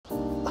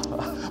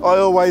I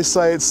always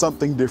say it's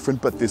something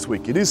different, but this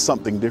week it is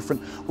something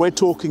different. We're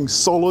talking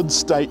solid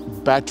state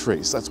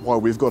batteries. That's why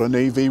we've got an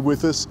EV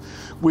with us,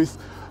 with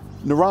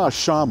Neeraj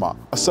Sharma,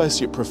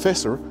 Associate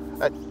Professor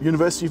at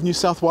University of New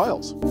South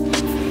Wales.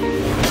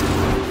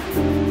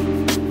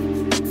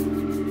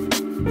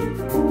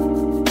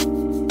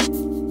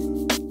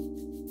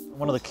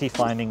 One of the key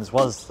findings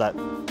was that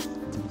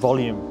the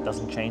volume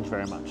doesn't change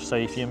very much. So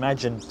if you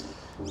imagine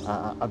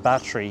a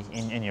battery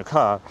in your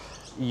car,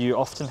 you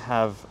often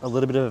have a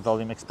little bit of a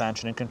volume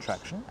expansion and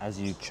contraction as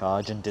you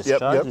charge and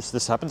discharge.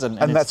 This happens,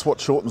 and that's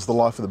what shortens the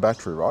life of the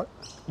battery, right?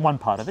 One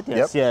part of it,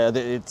 yes. Yeah,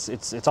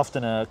 it's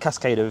often a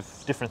cascade of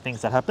different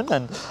things that happen,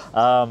 and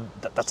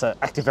that's an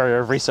active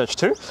area of research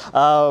too.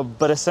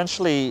 But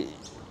essentially,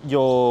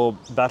 your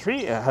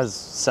battery has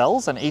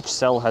cells, and each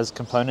cell has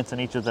components,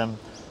 and each of them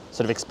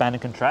sort of expand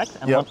and contract.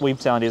 And what we've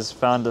found is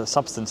a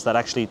substance that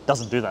actually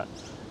doesn't do that.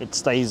 It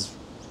stays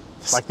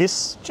like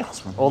this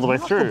all the way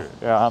through.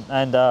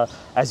 And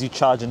as you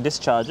charge and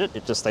discharge it,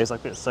 it just stays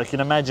like this. So you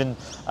can imagine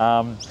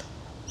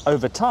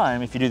over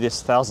time, if you do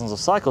this thousands of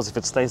cycles, if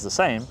it stays the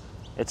same,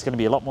 it's going to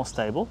be a lot more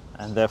stable,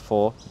 and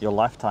therefore your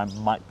lifetime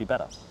might be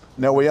better.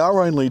 Now, we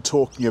are only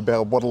talking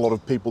about what a lot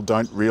of people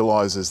don't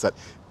realise is that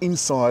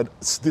inside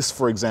this,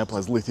 for example,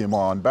 has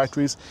lithium-ion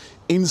batteries.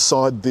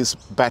 Inside this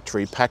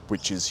battery pack,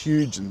 which is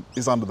huge and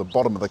is under the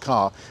bottom of the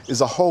car,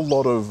 is a whole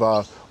lot of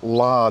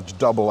large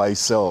AA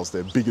cells.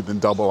 They're bigger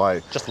than AA.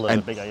 Just a little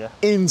bit bigger, yeah.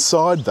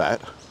 Inside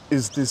that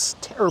is this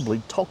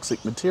terribly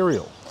toxic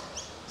material.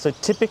 So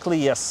typically,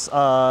 yes,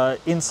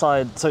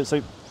 inside,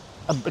 so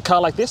a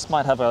car like this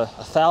might have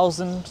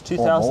 1,000,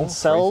 2,000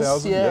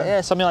 cells,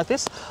 3,000, something like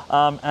this.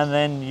 And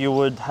then you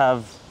would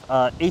have,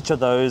 each of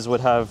those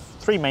would have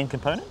three main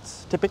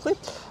components, typically.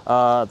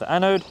 The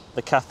anode,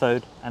 the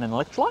cathode, and an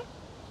electrolyte,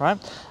 right?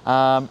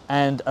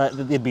 And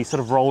it'd be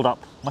sort of rolled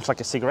up, much like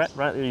a cigarette,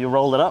 right? You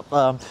roll it up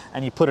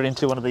and you put it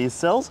into one of these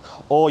cells,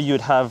 or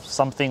you'd have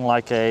something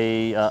like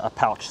a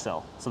pouch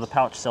cell. So the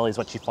pouch cell is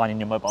what you find in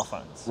your mobile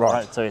phones,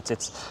 right? So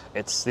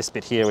it's this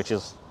bit here, which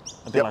is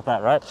a bit like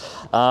that, right?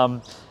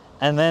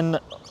 And then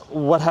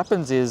what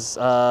happens is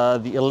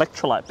the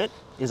electrolyte bit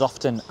is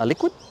often a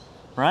liquid,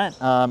 right?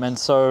 And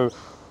so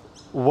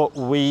what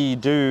we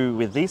do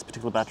with these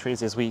particular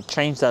batteries is we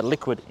change that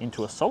liquid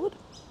into a solid,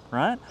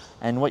 right?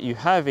 And what you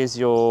have is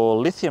your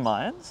lithium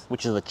ions,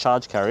 which are the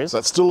charge carriers. So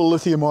that's still a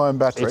lithium-ion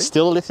battery? It's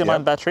still a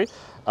lithium-ion battery,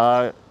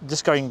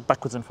 just going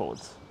backwards and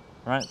forwards,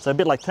 right? So a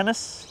bit like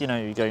tennis, you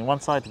know, you're going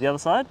one side to the other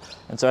side.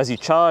 And so as you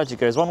charge, it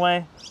goes one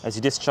way. As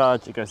you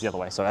discharge, it goes the other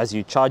way. So as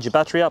you charge your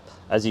battery up,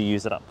 as you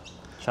use it up.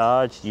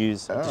 Charge,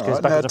 use, it just goes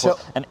backwards and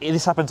forwards. And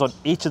this happens on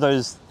each of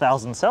those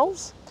 1,000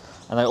 cells,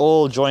 and they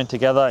all join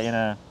together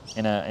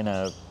in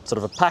a sort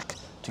of a pack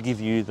to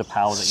give you the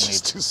power that you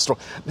need. Too strong.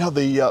 Now,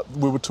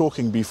 we were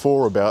talking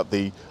before about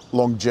the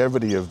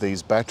longevity of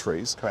these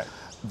batteries. Correct.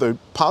 The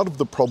part of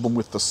the problem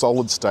with the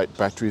solid state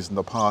batteries in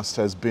the past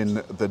has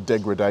been the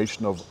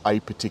degradation of a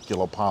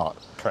particular part.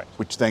 Correct.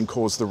 Which then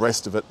caused the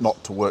rest of it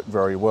not to work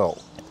very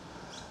well.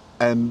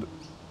 And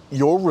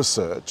your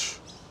research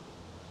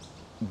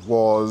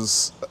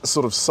was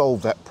sort of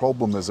solve that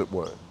problem, as it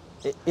were.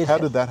 How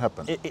did that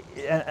happen?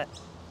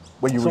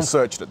 When you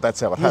researched it, that's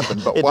how it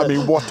happened. But I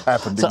mean, what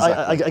happened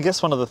exactly? I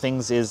guess one of the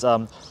things is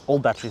all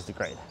batteries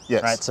degrade.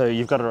 Yes. Right. So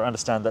you've got to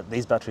understand that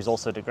these batteries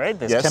also degrade.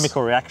 There's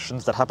chemical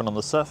reactions that happen on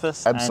the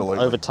surface. Absolutely.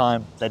 And over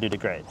time, they do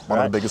degrade. One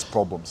of the biggest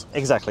problems.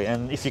 Exactly.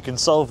 And if you can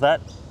solve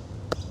that,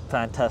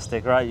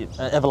 fantastic, right?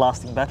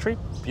 Everlasting battery,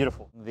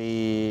 beautiful.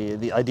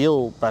 The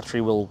ideal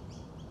battery will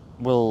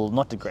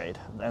not degrade,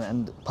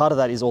 and part of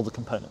that is all the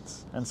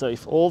components. And so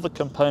if all the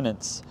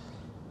components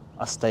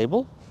are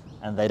stable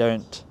and they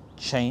don't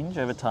change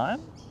over time,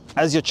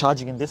 as you're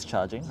charging and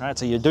discharging, right?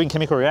 So you're doing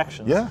chemical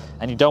reactions,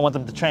 and you don't want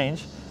them to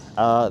change.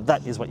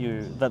 That is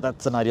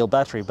that's an ideal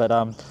battery.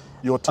 But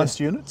your test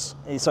units?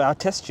 So our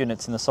test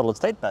units in the solid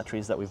state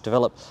batteries that we've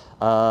developed,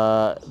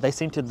 they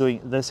seem to be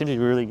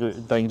really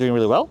good, doing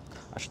really well,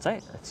 I should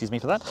say. Excuse me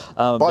for that.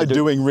 By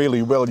doing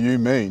really well, you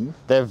mean?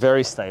 They're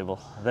very stable.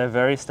 They're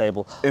very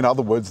stable. In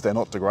other words, they're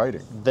not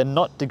degrading. They're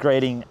not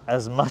degrading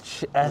as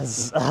much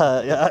as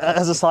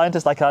a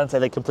scientist, I can't say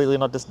they're completely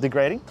not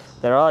degrading.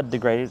 There are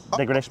degradation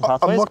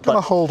pathways. I'm not going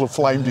to hold a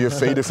flame to your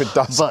feet if it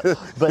does.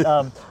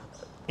 But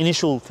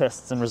initial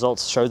tests and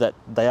results show that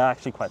they are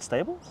actually quite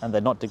stable and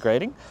they're not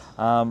degrading.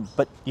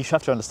 But you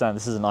have to understand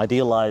this is an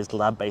idealized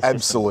lab-based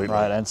system,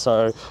 right? And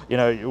so, you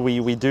know,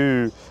 we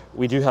do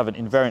have an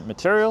invariant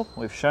material.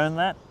 We've shown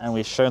that, and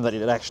we've shown that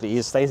it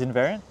actually stays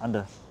invariant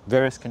under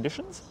various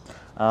conditions.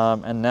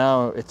 And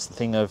now it's the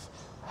thing of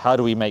how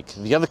do we make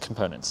the other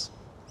components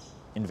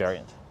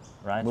invariant,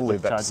 right? We'll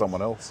leave that to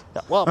someone else.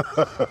 Yeah, well,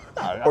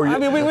 I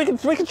mean,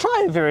 we can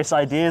try various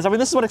ideas. I mean,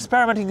 this is what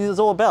experimenting is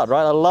all about,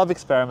 right? I love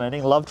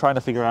experimenting, love trying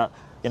to figure out,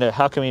 you know,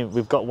 how can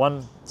we've got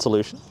one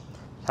solution,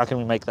 how can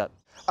we make that?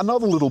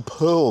 Another little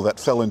pearl that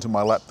fell into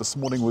my lap this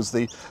morning was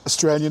the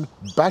Australian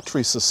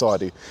Battery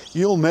Society.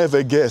 You'll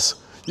never guess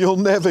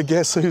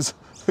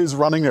who's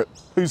running it,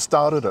 who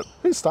started it.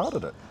 Who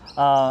started it?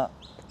 A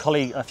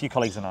few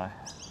colleagues and I.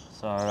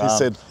 So He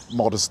said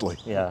modestly.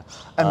 yeah.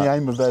 And the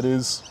aim of that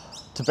is?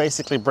 To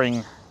basically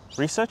bring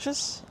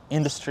researchers,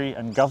 industry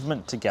and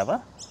government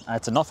together.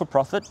 It's a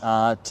not-for-profit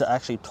to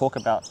actually talk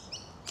about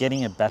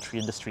getting a battery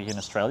industry in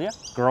Australia,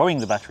 growing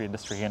the battery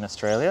industry here in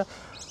Australia.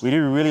 We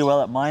do really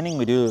well at mining.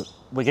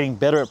 We're getting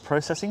better at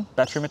processing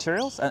battery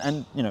materials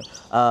and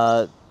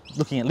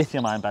looking at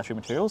lithium-ion battery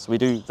materials. We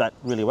do that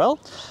really well.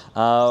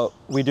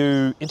 We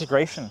do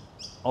integration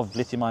of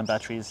lithium-ion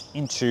batteries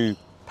into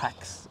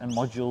packs and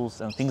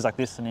modules and things like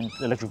this, and in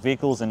electric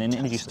vehicles and in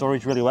energy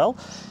storage really well.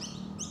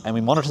 And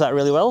we monitor that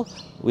really well.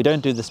 We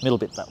don't do this middle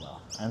bit that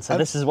well. And so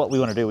this is what we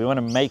want to do. We want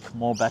to make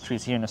more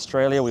batteries here in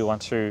Australia. We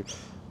want to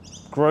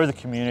grow the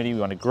community. We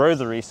want to grow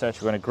the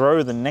research. We want to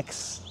grow the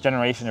next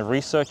generation of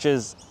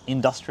researchers,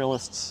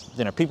 industrialists,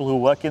 people who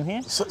work in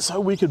here. So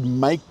we could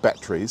make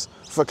batteries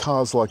for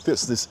cars like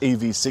this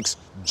EV6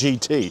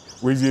 GT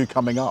review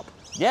coming up.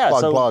 Yeah,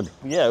 plug.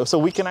 Yeah, so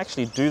we can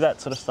actually do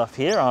that sort of stuff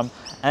here.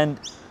 And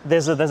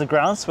there's a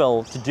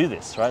groundswell to do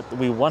this, right?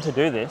 We want to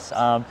do this,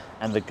 and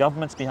the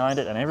government's behind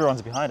it, and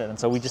everyone's behind it. And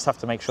so we just have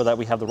to make sure that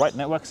we have the right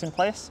networks in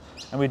place,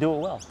 and we do it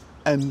well.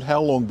 And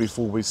how long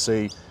before we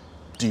see,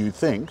 do you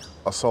think,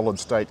 a solid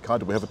state car?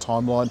 Do we have a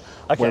timeline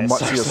when we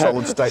might see a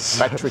solid state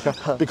battery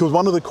car? Because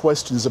one of the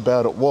questions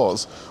about it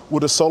was,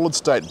 would a solid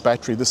state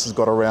battery, this has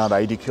got around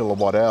 80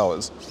 kilowatt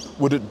hours,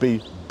 would it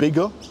be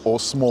bigger or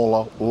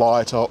smaller,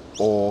 lighter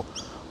or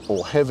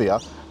heavier?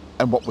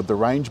 And what would the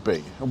range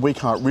be? And we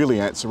can't really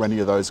answer any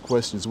of those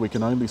questions. We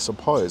can only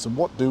suppose. And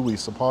what do we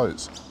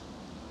suppose?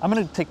 I'm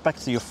going to take back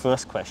to your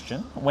first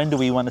question. When do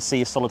we want to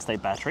see a solid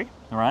state battery?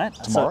 All right.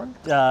 Tomorrow?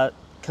 So,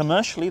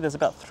 commercially, there's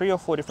about 3 or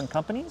 4 different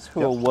companies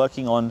who are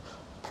working on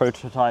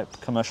prototype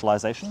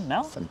commercialization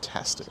now.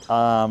 Fantastic.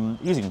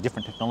 Using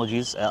different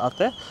technologies out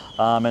there.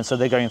 And so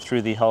they're going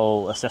through the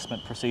whole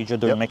assessment procedure,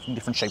 making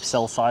different shape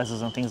cell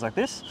sizes and things like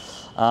this.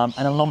 And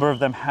a number of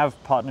them have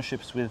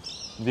partnerships with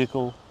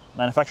vehicle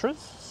manufacturers,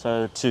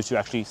 so to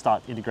actually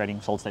start integrating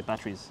solid state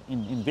batteries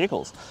in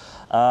vehicles.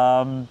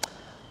 When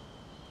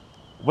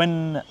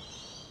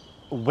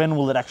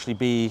will it actually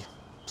be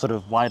sort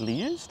of widely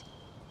used?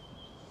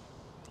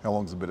 How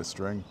long's a bit of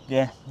string?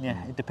 Yeah,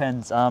 it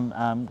depends.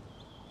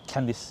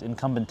 Can this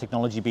incumbent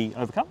technology be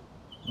overcome?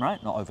 Right,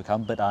 not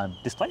overcome, but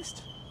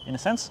displaced in a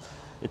sense.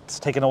 It's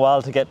taken a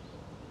while to get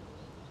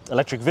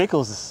electric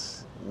vehicles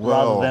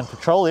rather than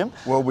petroleum.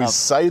 Well, we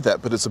say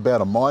that, but it's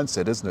about a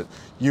mindset, isn't it?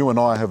 You and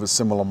I have a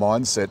similar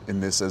mindset in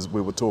this, as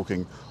we were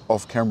talking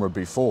off camera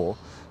before.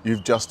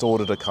 You've just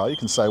ordered a car. You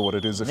can say what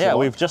it is if you like. Yeah,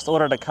 we've just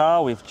ordered a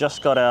car. We've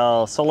just got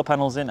our solar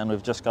panels in, and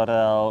we've just got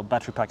our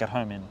battery pack at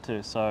home in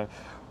too. So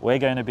we're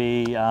going to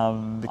be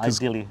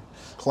ideally.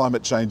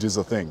 Climate change is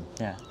a thing.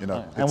 Yeah.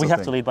 And we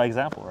have to lead by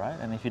example, right?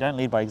 And if you don't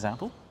lead by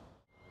example,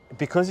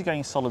 because you're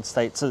going solid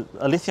state, so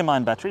a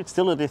lithium-ion battery, it's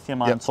still a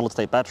lithium-ion solid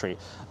state battery,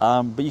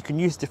 but you can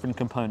use different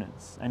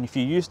components. And if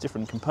you use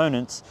different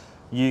components,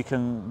 you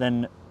can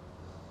then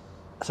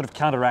sort of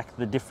counteract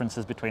the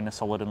differences between a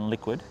solid and a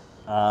liquid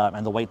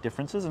and the weight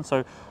differences. And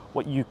so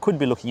what you could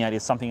be looking at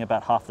is something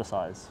about half the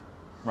size,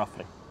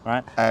 roughly,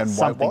 right? And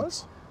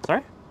weight-wise?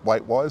 Sorry?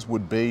 Weight-wise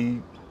would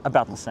be?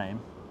 About the same,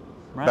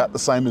 right? About the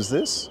same as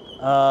this?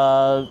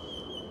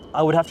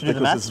 I would have to do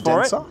the maths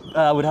for it.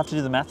 I would have to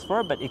do the maths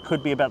for it, but it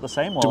could be about the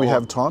same. Do we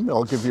have time?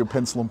 I'll give you a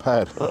pencil and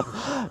pad.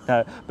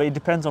 No, but it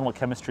depends on what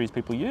chemistries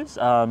people use.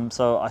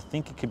 So I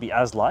think it could be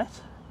as light,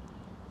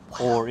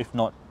 or if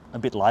not a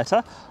bit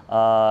lighter,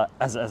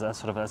 as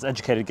sort of as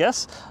educated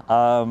guess.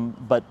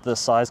 But the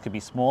size could be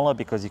smaller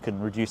because you can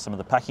reduce some of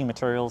the packing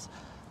materials.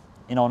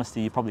 In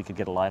honesty, you probably could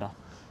get a lighter.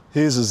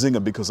 Here's a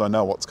zinger because I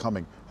know what's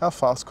coming. How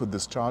fast could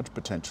this charge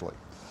potentially?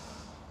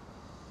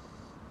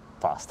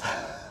 Fast.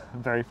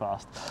 Very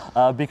fast,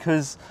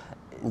 because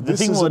the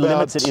thing that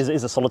limits it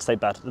is a solid state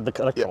battery, the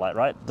electrolyte,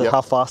 right?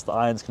 How fast the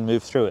ions can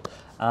move through it,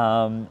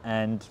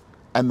 and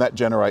that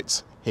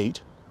generates heat.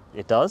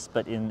 It does,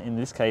 but in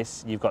this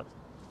case, you've got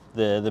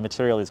the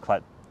material is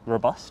quite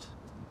robust.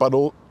 But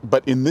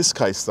in this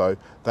case, though,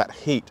 that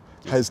heat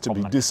has to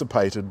be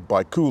dissipated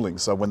by cooling.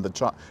 So when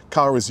the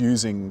car is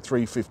using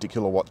 350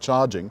 kilowatt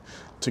charging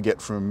to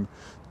get from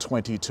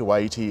 20 to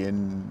 80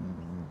 in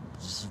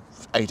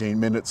 18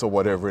 minutes or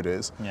whatever it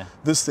is.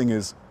 This thing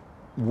is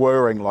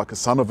whirring like a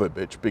son of a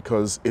bitch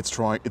because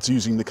it's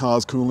using the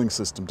car's cooling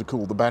system to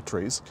cool the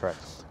batteries. Correct.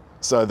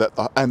 So that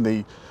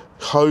the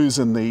hose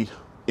in the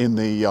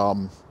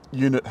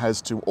unit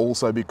has to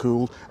also be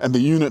cooled, and the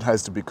unit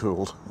has to be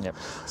cooled. Yep.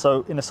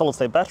 So in a solid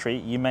state battery,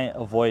 you may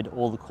avoid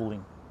all the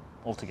cooling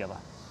altogether.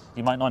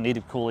 You might not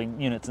need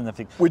cooling units and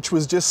everything. Which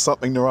was just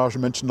something Neeraj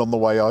mentioned on the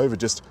way over,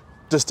 just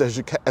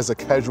as a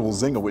casual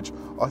zinger, which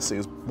I see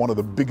as one of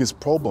the biggest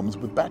problems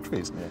with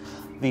batteries.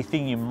 The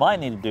thing you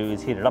might need to do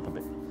is heat it up a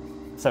bit.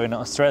 So in an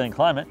Australian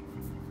climate,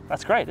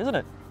 that's great, isn't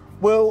it?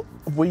 Well,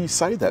 we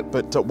say that,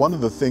 but one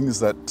of the things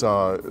that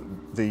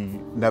the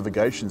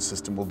navigation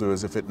system will do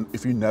is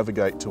if you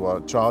navigate to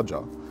a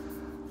charger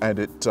and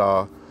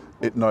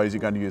it knows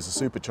you're going to use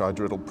a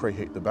supercharger, it'll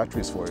preheat the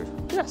batteries for you.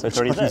 Yeah, so it's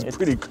already there. It's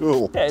pretty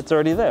cool. Yeah, it's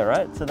already there,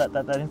 right? So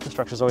that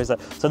infrastructure is always there.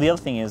 So the other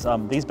thing is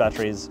these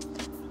batteries,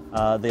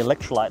 the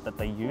electrolyte that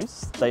they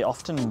use, they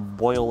often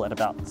boil at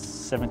about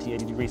 70,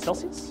 80 degrees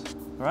Celsius,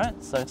 right?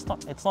 So it's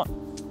not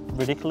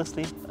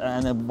ridiculously,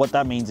 and then what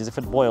that means is if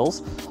it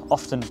boils,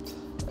 often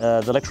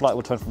the electrolyte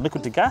will turn from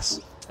liquid to gas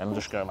and it'll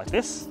just go like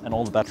this, and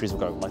all the batteries will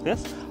go like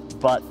this.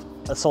 But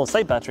a solid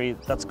state battery,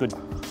 that's good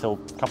till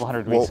a couple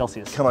hundred degrees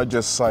Celsius. Can I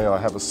just say I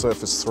have a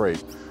Surface 3?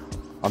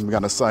 I'm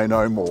going to say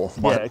no more.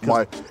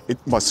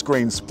 My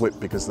screen split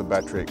because the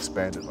battery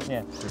expanded.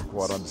 I didn't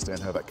quite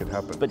understand how that could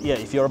happen. But yeah,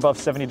 if you're above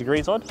 70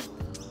 degrees odd,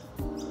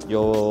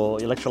 your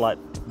electrolyte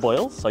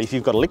boils. So if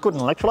you've got a liquid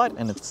and electrolyte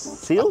and it's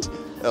sealed,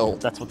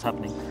 that's what's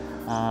happening.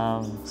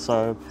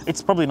 So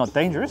it's probably not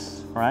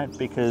dangerous, right?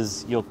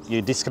 Because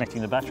you're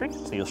disconnecting the battery,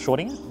 so you're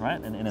shorting it,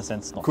 right? And in a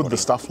sense, not. Could the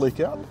stuff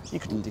leak out?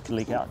 It could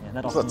leak out.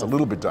 Yeah, so that's a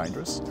little bit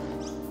dangerous.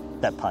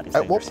 That part is.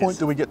 At what point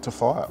do we get to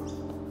fire?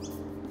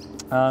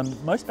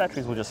 Most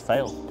batteries will just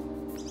fail,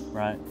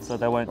 right? So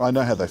they won't. I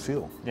know how they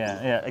feel.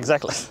 Yeah,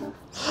 exactly.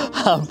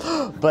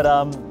 But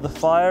the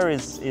fire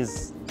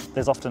is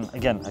there's often,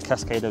 again, a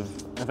cascade of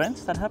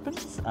events that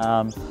happens.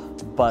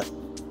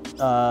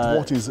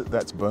 What is it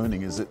that's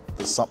burning? Is it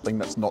something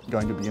that's not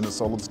going to be in a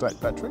solid state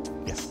battery?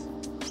 Yes.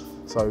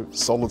 So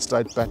solid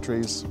state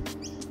batteries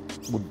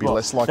would be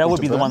less likely to burn? That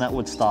would be the one that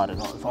would start it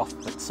off.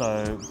 But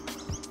so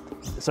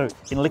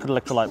in a liquid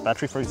electrolyte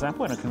battery, for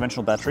example, in a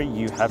conventional battery,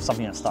 you have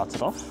something that starts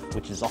it off,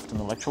 which is often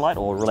the electrolyte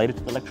or related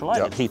to the electrolyte.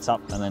 Yep. It heats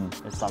up and then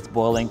it starts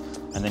boiling,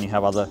 and then you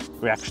have other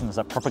reactions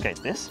that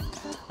propagate this.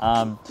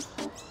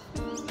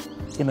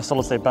 In a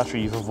solid state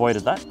battery, you've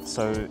avoided that.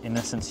 So in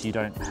essence, you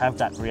don't have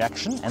that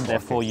reaction, and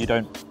therefore you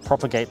don't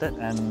propagate it.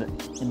 And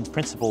in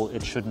principle,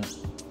 it shouldn't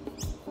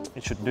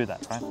do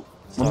that, right? So,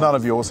 well, none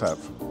of yours have.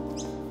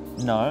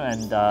 No,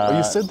 and well,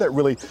 you said that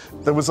really.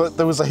 There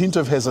was a hint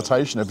of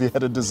hesitation. Have you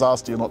had a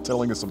disaster you're not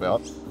telling us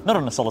about? Not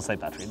on a solid state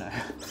battery, no.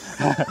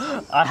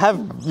 I have,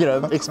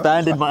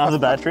 expanded my other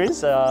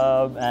batteries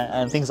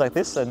and things like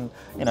this, and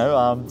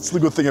It's the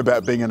good thing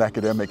about being an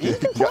academic. You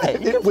can play.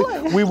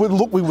 We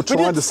were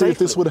trying to see if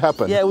this would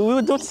happen. Yeah, we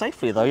would do it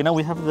safely though.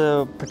 We have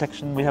the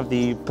protection, we have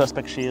the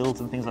perspex shields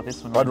and things like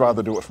this. I'd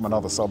rather do it from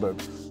another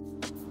suburb.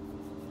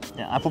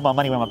 Yeah, I put my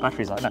money where my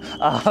batteries are. No.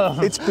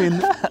 It's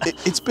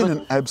been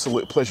an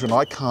absolute pleasure, and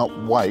I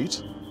can't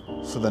wait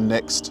for the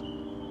next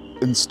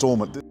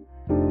installment.